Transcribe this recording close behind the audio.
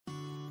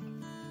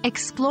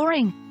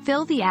Exploring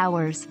Fill the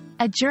Hours,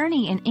 a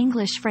journey in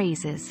English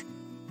phrases.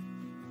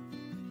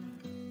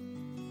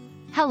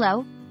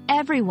 Hello,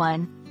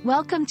 everyone.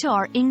 Welcome to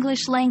our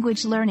English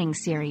language learning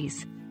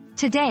series.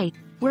 Today,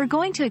 we're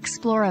going to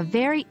explore a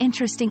very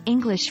interesting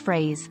English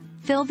phrase,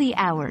 fill the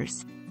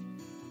hours.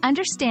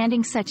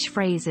 Understanding such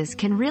phrases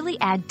can really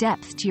add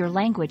depth to your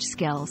language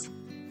skills.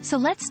 So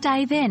let's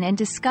dive in and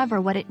discover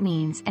what it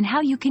means and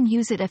how you can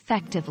use it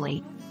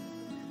effectively.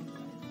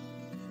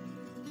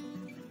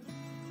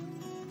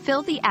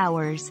 Fill the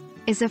hours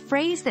is a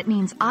phrase that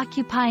means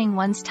occupying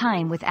one's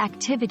time with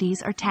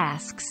activities or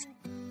tasks.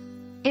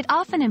 It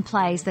often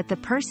implies that the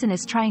person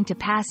is trying to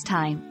pass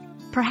time,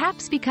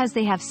 perhaps because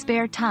they have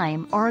spare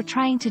time or are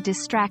trying to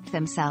distract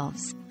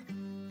themselves.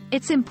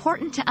 It's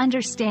important to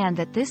understand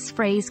that this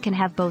phrase can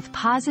have both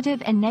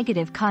positive and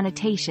negative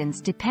connotations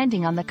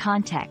depending on the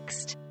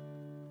context.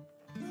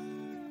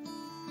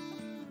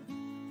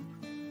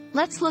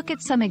 Let's look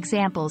at some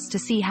examples to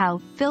see how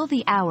fill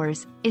the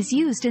hours is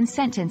used in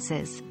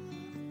sentences.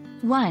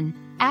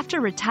 1. After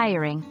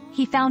retiring,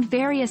 he found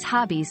various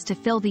hobbies to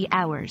fill the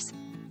hours.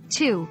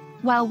 2.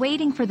 While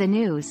waiting for the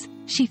news,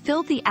 she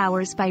filled the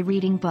hours by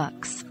reading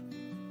books.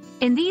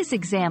 In these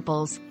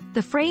examples,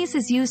 the phrase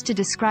is used to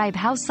describe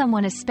how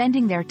someone is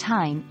spending their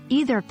time,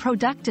 either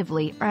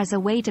productively or as a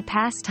way to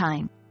pass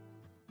time.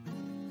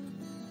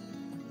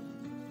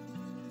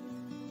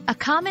 A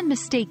common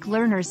mistake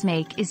learners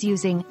make is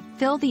using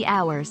fill the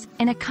hours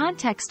in a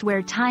context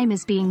where time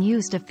is being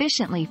used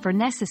efficiently for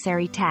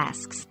necessary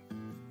tasks.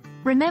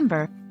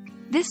 Remember,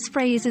 this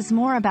phrase is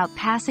more about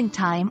passing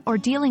time or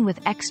dealing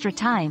with extra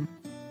time,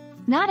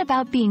 not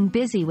about being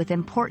busy with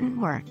important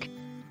work.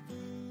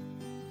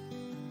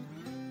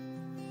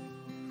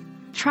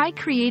 Try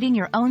creating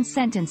your own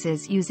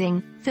sentences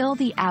using fill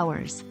the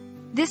hours.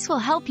 This will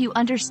help you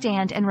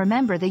understand and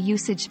remember the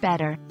usage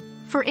better.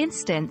 For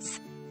instance,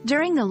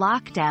 during the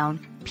lockdown,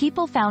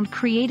 people found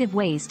creative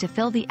ways to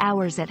fill the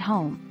hours at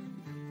home.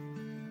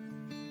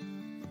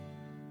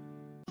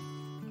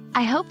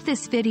 I hope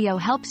this video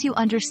helps you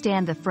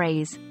understand the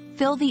phrase,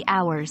 fill the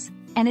hours,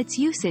 and its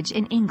usage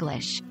in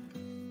English.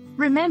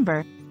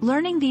 Remember,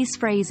 learning these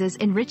phrases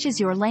enriches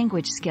your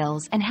language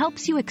skills and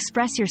helps you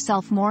express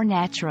yourself more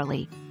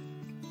naturally.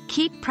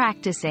 Keep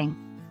practicing,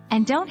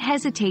 and don't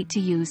hesitate to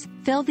use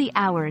fill the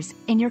hours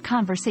in your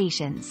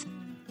conversations.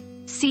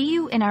 See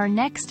you in our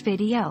next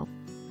video.